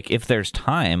the break. If there's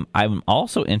time, I'm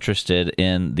also interested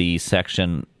in the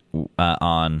section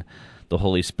on the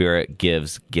Holy Spirit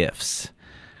gives gifts,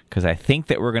 because I think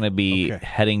that we're going to be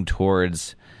heading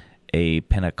towards a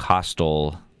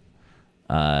Pentecostal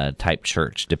type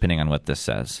church, depending on what this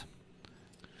says.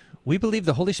 We believe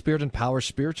the Holy Spirit empowers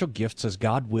spiritual gifts as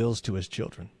God wills to his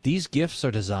children. These gifts are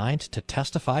designed to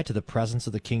testify to the presence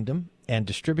of the kingdom and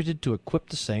distributed to equip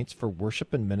the saints for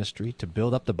worship and ministry to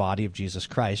build up the body of Jesus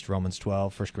Christ, Romans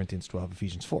 12, 1 Corinthians 12,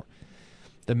 Ephesians 4.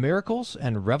 The miracles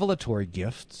and revelatory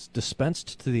gifts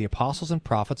dispensed to the apostles and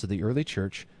prophets of the early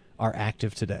church are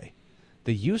active today.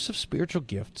 The use of spiritual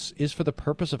gifts is for the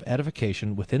purpose of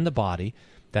edification within the body,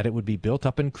 that it would be built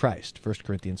up in Christ, 1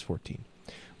 Corinthians 14.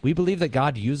 We believe that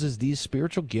God uses these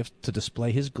spiritual gifts to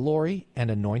display his glory and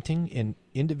anointing in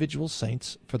individual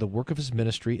saints for the work of his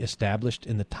ministry established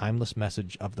in the timeless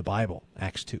message of the Bible,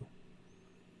 Acts 2.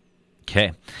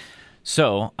 Okay.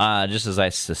 So, just as I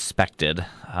suspected,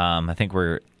 I think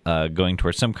we're going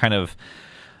towards some kind of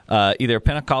either a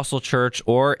Pentecostal church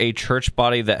or a church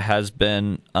body that has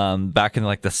been, back in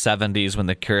like the 70s when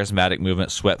the charismatic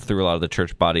movement swept through a lot of the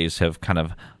church bodies, have kind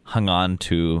of hung on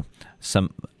to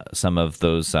some of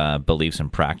those beliefs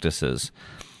and practices.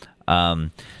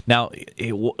 Now,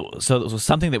 so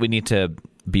something that we need to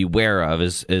be aware of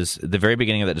is the very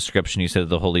beginning of that description. You said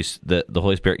the Holy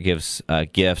Spirit gives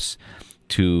gifts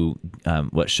to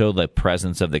what show the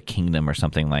presence of the kingdom or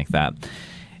something like that.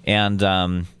 And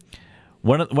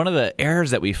one of the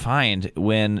errors that we find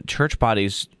when church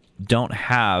bodies don't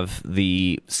have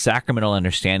the sacramental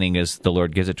understanding as the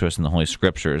Lord gives it to us in the Holy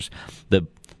Scriptures,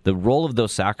 the role of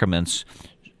those sacraments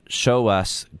show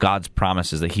us God's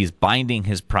promises, that he's binding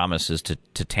his promises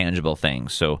to tangible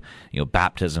things. So,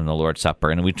 baptism, the Lord's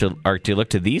Supper, and we are to look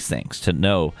to these things to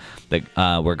know that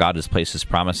where God has placed his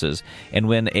promises. And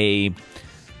when a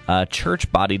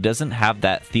church body doesn't have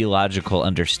that theological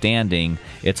understanding,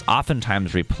 it's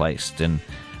oftentimes replaced. And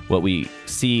what we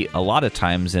see a lot of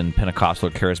times in Pentecostal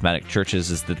or charismatic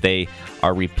churches is that they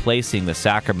are replacing the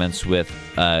sacraments with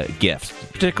gifts,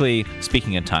 particularly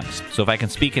speaking in tongues. So if I can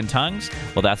speak in tongues,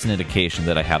 well, that's an indication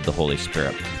that I have the Holy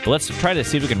Spirit. But let's try to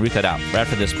see if we can root that out. Right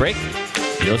after this break,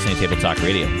 you're listening to Table Talk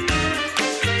Radio.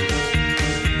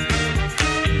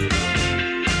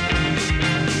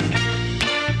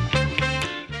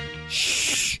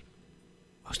 Shh.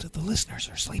 Most of the listeners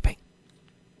are sleeping.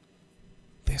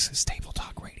 This is Table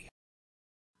Talk Radio.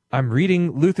 I'm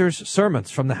reading Luther's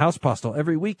sermons from the House Postil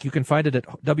every week. You can find it at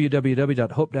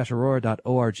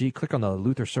www.hope-aurora.org. Click on the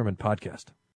Luther Sermon Podcast.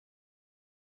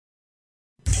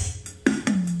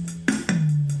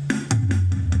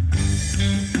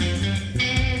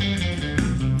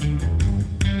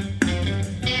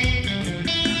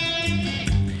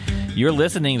 You're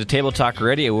listening to Table Talk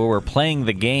Radio, where we're playing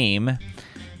the game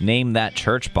Name That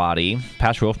Church Body.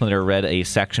 Pastor Wolfmuller read a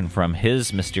section from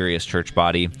his mysterious church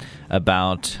body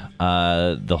about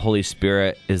the Holy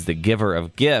Spirit is the giver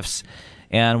of gifts.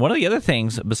 And one of the other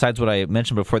things, besides what I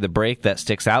mentioned before the break, that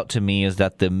sticks out to me is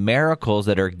that the miracles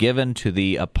that are given to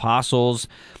the apostles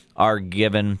are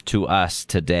given to us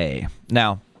today.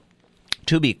 Now,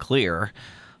 to be clear,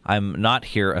 I'm not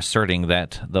here asserting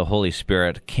that the Holy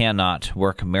Spirit cannot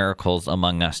work miracles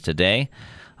among us today.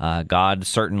 God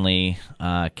certainly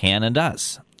can and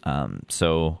does.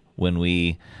 So when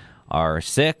we are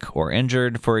sick or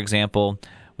injured, for example,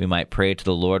 we might pray to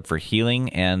the Lord for healing,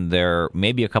 and there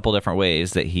may be a couple different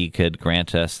ways that he could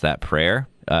grant us that prayer,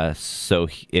 so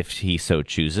if he so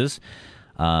chooses.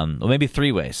 Well, maybe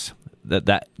three ways.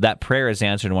 That prayer is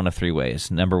answered in one of three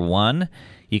ways. Number one,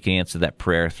 he can answer that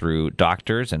prayer through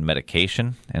doctors and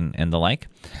medication and the like.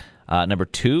 Number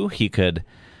two, he could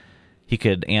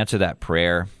answer that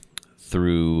prayer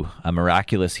through a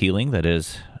miraculous healing that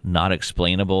is not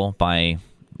explainable by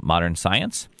modern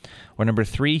science. Or number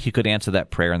three, he could answer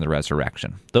that prayer in the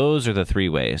resurrection. Those are the three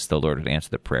ways the Lord would answer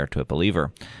the prayer to a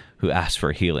believer who asks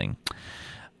for healing.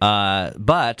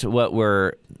 But what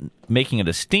we're making a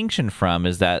distinction from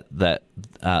is that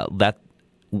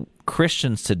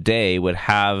Christians today would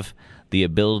have the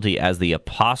ability as the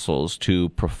apostles to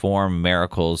perform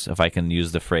miracles, if I can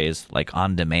use the phrase, like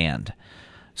on demand,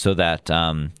 so that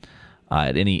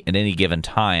at any given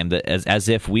time, that as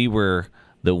if we were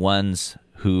the ones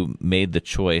who made the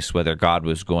choice whether God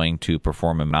was going to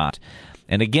perform or not.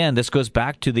 And again, this goes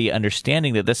back to the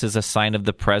understanding that this is a sign of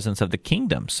the presence of the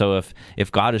kingdom. So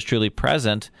if God is truly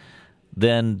present,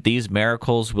 then these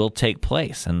miracles will take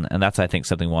place, and that's, I think,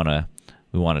 something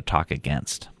we want to talk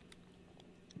against.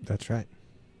 That's right.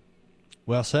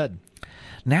 Well said.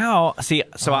 Now, see,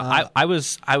 so I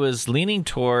was leaning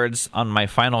towards, on my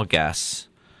final guess,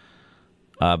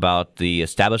 about the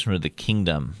establishment of the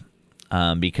kingdom,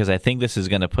 because I think this is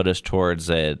going to put us towards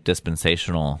a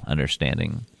dispensational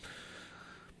understanding.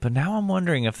 But now I'm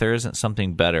wondering if there isn't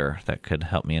something better that could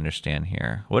help me understand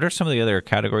here. What are some of the other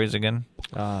categories again?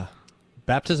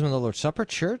 Baptism in the Lord's Supper,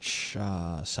 church,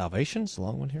 salvation is a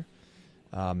long one here.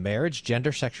 marriage,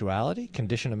 gender, sexuality,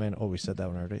 condition of man. Oh, we said that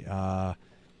one already.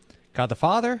 God the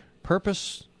Father,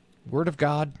 purpose, Word of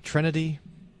God, Trinity.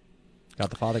 God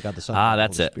the Father, God the Son. God the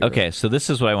that's Holy it. Spirit. Okay, so this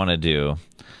is what I want to do.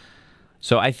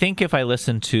 So I think if I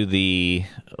listen to the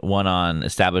one on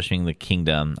establishing the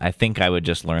kingdom, I think I would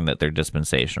just learn that they're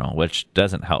dispensational, which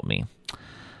doesn't help me.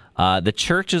 The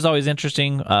church is always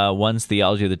interesting. One's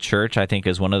theology of the church, I think,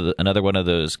 is another one of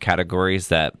those categories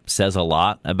that says a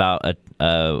lot about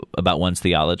one's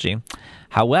theology.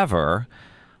 However,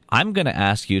 I'm going to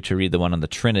ask you to read the one on the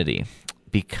Trinity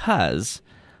because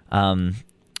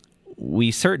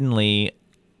we certainly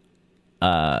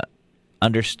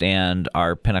understand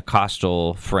our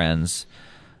Pentecostal friends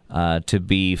to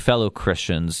be fellow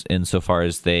Christians insofar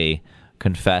as they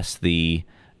confess the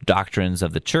doctrines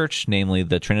of the church, namely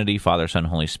the Trinity, Father, Son,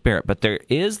 Holy Spirit. But there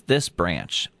is this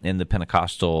branch in the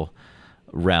Pentecostal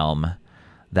realm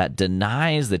that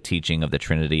denies the teaching of the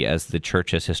Trinity as the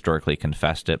church has historically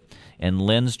confessed it and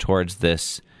lends towards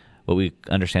this, what we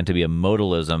understand to be a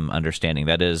modalism understanding.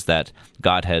 That is, that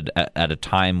God had at a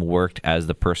time worked as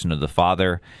the person of the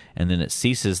Father, and then it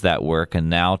ceases that work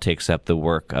and now takes up the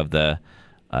work of the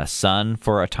Son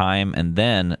for a time, and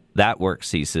then that work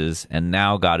ceases, and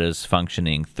now God is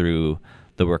functioning through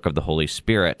the work of the Holy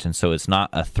Spirit. And so it's not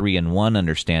a 3-in-1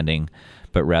 understanding,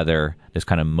 but rather this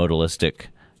kind of modalistic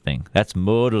thing. That's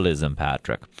modalism,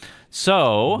 Patrick.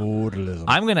 So Modalism.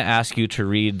 I'm going to ask you to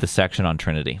read the section on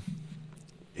Trinity.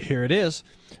 Here it is.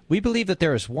 We believe that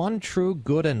there is one true,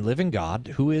 good, and living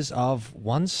God, who is of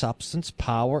one substance,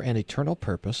 power, and eternal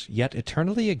purpose, yet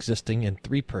eternally existing in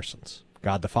three persons: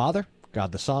 God the Father,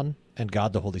 God the Son, and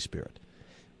God the Holy Spirit.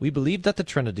 We believe that the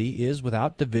Trinity is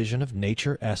without division of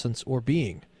nature, essence, or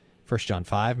being. 1 John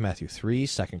 5, Matthew 3,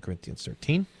 2 Corinthians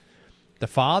 13. The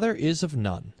Father is of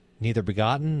none, neither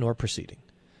begotten nor proceeding.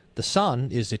 The Son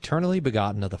is eternally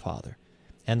begotten of the Father,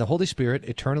 and the Holy Spirit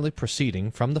eternally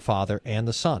proceeding from the Father and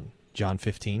the Son. John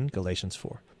 15, Galatians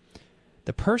 4.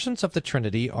 The persons of the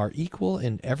Trinity are equal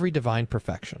in every divine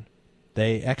perfection.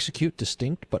 They execute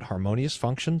distinct but harmonious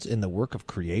functions in the work of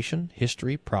creation,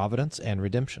 history, providence, and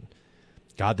redemption.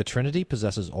 God the Trinity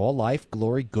possesses all life,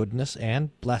 glory, goodness, and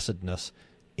blessedness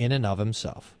in and of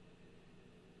himself.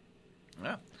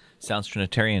 Yeah. Sounds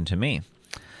Trinitarian to me.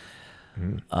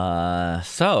 If I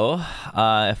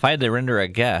had to render a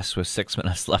guess with 6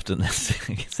 minutes left in this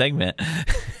segment...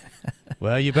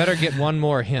 Well, you better get one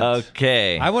more hint.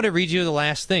 Okay. I want to read you the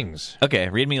last things. Okay,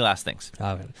 read me last things.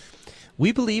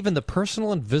 We believe in the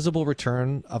personal and visible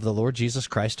return of the Lord Jesus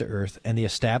Christ to earth and the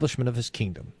establishment of his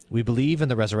kingdom. We believe in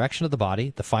the resurrection of the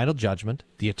body, the final judgment,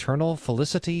 the eternal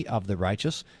felicity of the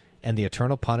righteous, and the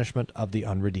eternal punishment of the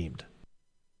unredeemed.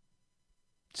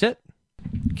 That's it.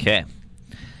 Okay.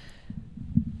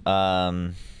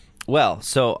 Well,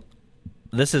 so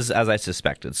this is as I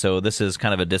suspected. So this is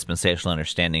kind of a dispensational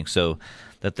understanding. So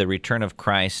that the return of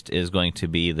Christ is going to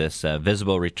be this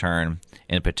visible return,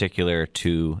 in particular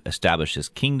to establish his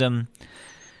kingdom.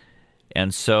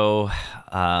 And so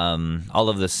all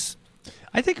of this...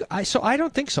 I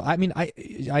don't think so. I mean,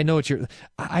 I know what you're...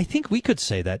 I think we could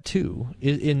say that too.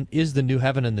 Is the new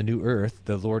heaven and the new earth,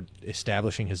 the Lord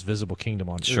establishing his visible kingdom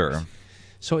on Sure. earth.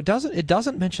 So it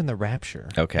doesn't mention the rapture.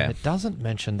 Okay. And it doesn't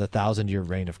mention the 1,000-year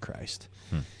reign of Christ.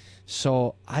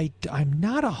 So I'm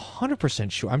not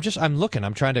 100% sure. I'm looking.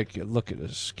 I'm trying to look at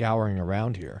scouring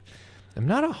around here. I'm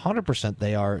not 100%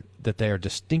 they are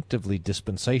distinctively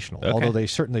dispensational, Okay. although they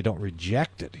certainly don't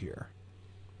reject it here.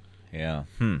 Yeah.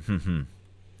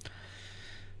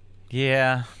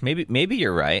 Yeah, maybe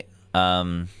you're right.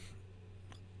 But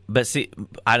see,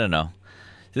 I don't know.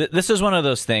 This is one of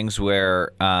those things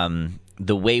where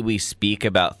the way we speak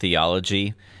about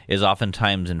theology is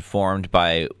oftentimes informed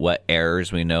by what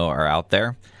errors we know are out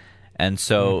there. And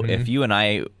so if you and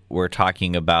I were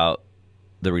talking about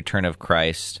the return of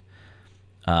Christ,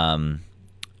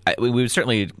 we would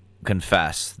certainly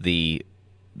confess the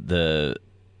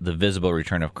visible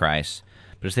return of Christ.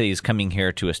 But to say he's coming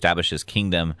here to establish his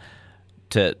kingdom,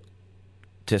 to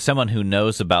someone who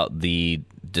knows about the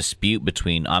dispute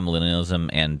between amillennialism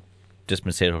and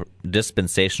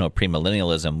dispensational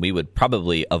premillennialism, we would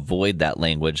probably avoid that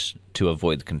language to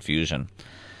avoid the confusion.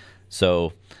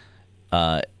 So,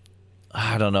 I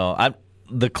don't know.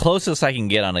 The closest I can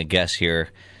get on a guess here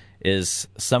is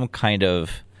some kind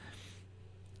of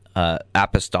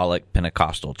apostolic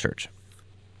Pentecostal church.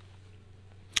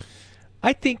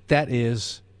 I think that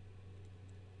is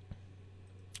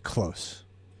close.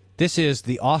 This is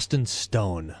the Austin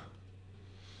Stone.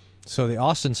 So the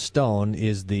Austin Stone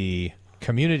is the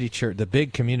community church, the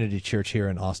big community church here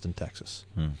in Austin, Texas.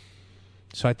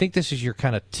 So I think this is your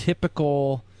kind of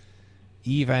typical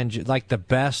like the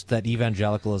best that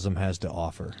evangelicalism has to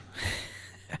offer.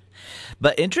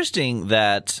 But interesting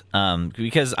that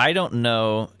because I don't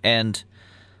know, and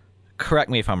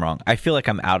correct me if I'm wrong, I feel like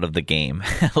I'm out of the game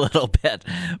a little bit,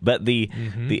 but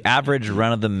the average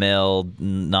run-of-the-mill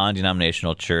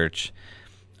non-denominational church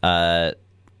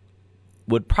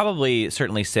would probably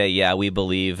certainly say, yeah, we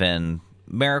believe in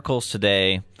miracles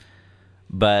today,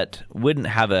 but wouldn't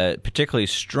have a particularly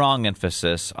strong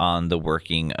emphasis on the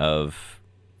working of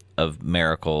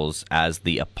miracles as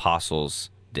the apostles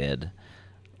did,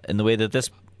 in the way that this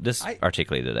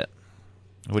articulated it.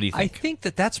 What do you think? I think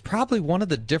that that's probably one of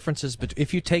the differences. But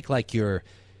if you take like your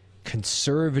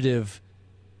conservative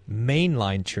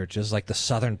mainline churches, like the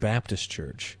Southern Baptist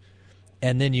Church,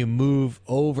 and then you move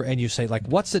over and you say, like,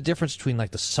 what's the difference between like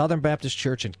the Southern Baptist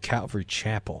Church and Calvary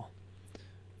Chapel,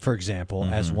 for example,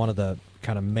 as one of the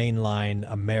kind of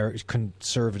mainline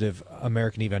conservative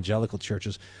American evangelical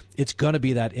churches? It's going to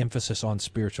be that emphasis on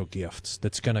spiritual gifts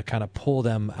that's going to kind of pull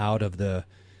them out of the.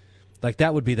 Like,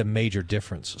 that would be the major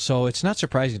difference. So it's not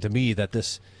surprising to me that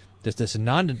the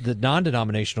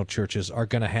non-denominational churches are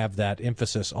going to have that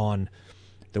emphasis on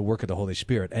the work of the Holy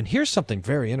Spirit. And here's something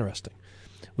very interesting.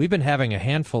 We've been having a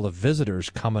handful of visitors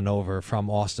coming over from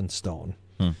Austin Stone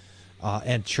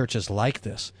and churches like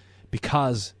this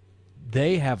because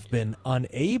they have been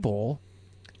unable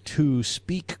to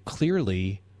speak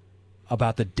clearly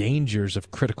about the dangers of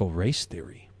critical race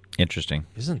theory. Interesting.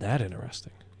 Isn't that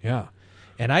interesting? Yeah.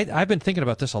 And I've been thinking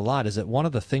about this a lot, is that one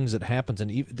of the things that happens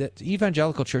that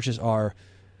evangelical churches are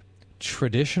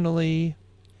traditionally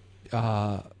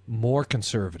more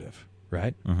conservative,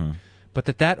 right? Mm-hmm. But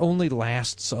that only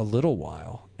lasts a little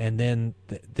while, and then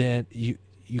you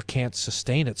can't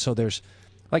sustain it. So there's,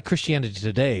 like, Christianity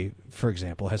Today, for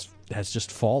example, has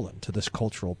just fallen to this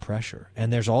cultural pressure.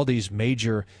 And there's all these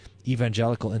major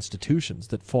evangelical institutions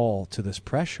that fall to this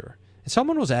pressure. And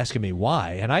someone was asking me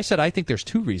why, and I said I think there's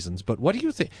two reasons. But what do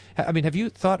you think? I mean, have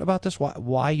you thought about this?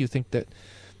 Why you think that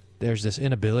there's this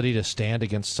inability to stand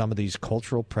against some of these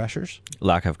cultural pressures?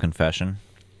 Lack of confession.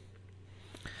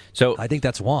 So I think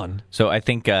that's one. So I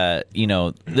think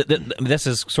this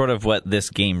is sort of what this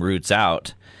game roots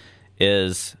out,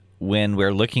 is when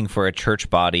we're looking for a church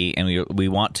body and we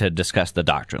want to discuss the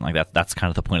doctrine. Like that's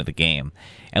kind of the point of the game,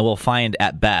 and we'll find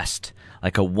at best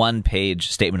like a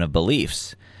one-page statement of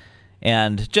beliefs.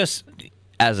 And just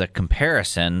as a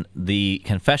comparison, the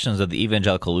confessions of the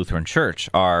Evangelical Lutheran Church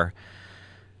are,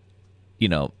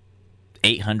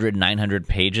 800, 900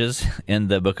 pages in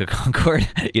the Book of Concord.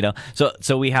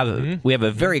 So we have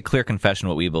a very clear confession of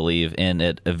what we believe in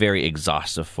a very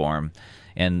exhaustive form.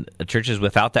 And churches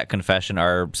without that confession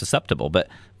are susceptible. But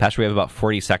Pastor, we have about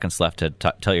 40 seconds left to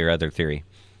tell your other theory.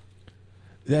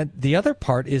 The other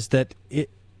part is that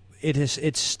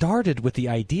it started with the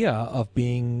idea of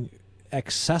being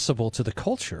accessible to the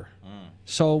culture.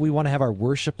 So we want to have our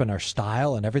worship and our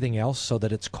style and everything else so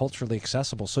that it's culturally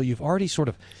accessible. So you've already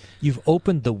you've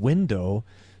opened the window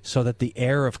so that the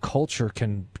air of culture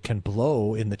can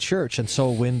blow in the church. And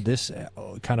so when this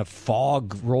kind of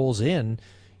fog rolls in,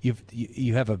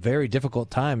 you have a very difficult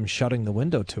time shutting the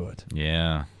window to it.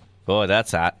 Yeah. Boy,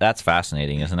 that's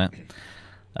fascinating, isn't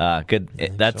it? Good.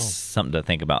 That's something to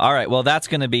think about. All right. Well, that's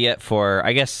going to be it for,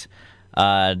 I guess.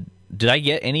 Did I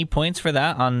get any points for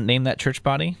that on Name That Church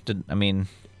Body?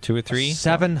 2 or 3?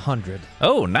 700.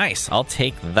 Oh, nice. I'll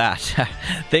take that.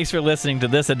 Thanks for listening to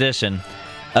this edition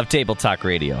of Table Talk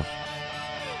Radio,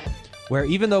 where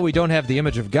even though we don't have the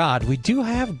image of God, we do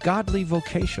have godly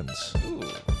vocations. Ooh,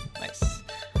 nice.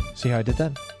 See how I did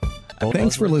that?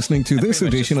 Thanks for listening to this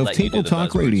edition of Table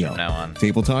Talk Radio.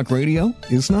 Table Talk Radio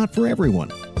is not for everyone.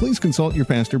 Please consult your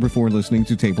pastor before listening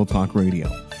to Table Talk Radio.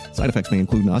 Side effects may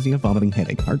include nausea, vomiting,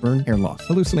 headache, heartburn, hair loss,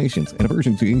 hallucinations, and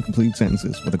aversion to incomplete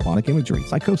sentences with aquatic imagery,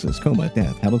 psychosis, coma,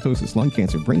 death, halitosis, lung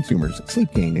cancer, brain tumors,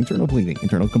 sleep gain, internal bleeding,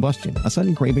 internal combustion, a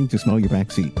sudden craving to smell your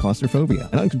backseat, claustrophobia,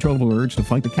 an uncontrollable urge to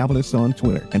fight the Calvinists on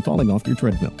Twitter, and falling off your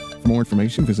treadmill. For more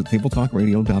information, visit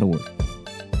tabletalkradio.org.